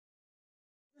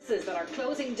businesses that are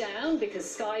closing down because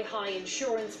sky-high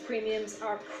insurance premiums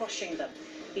are crushing them.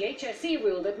 The HSE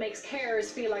rule that makes carers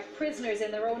feel like prisoners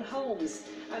in their own homes.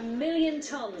 1 million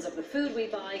tonnes of the food we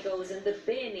buy goes in the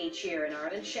bin each year in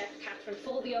Ireland. Chef Catherine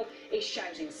Fulvio is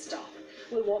shouting stop.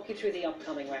 We'll walk you through the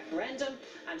upcoming referendum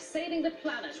and saving the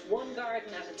planet one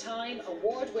garden at a time.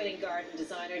 Award-winning garden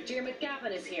designer Dermot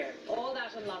Gavin is here. All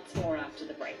that and lots more after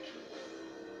the break.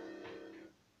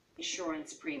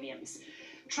 Insurance premiums.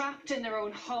 Trapped in their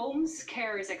own homes,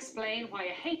 carers explain why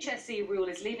a HSE rule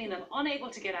is leaving them unable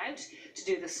to get out to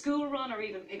do the school run or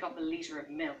even pick up a litre of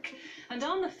milk. And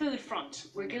on the food front,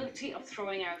 we're guilty of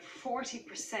throwing out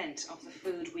 40% of the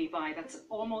food we buy. That's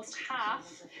almost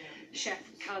half. Chef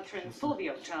Catherine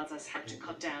Fulvio tells us how to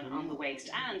cut down on the waste.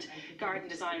 And garden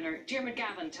designer Dermot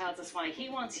Gavin tells us why he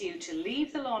wants you to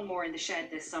leave the lawnmower in the shed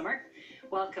this summer.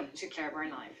 Welcome to Claire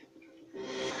Byrne Live.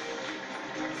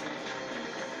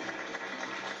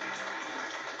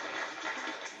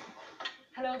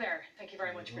 Hello there. Thank you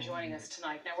very much for joining us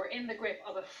tonight. Now, we're in the grip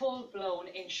of a full-blown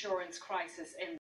insurance crisis in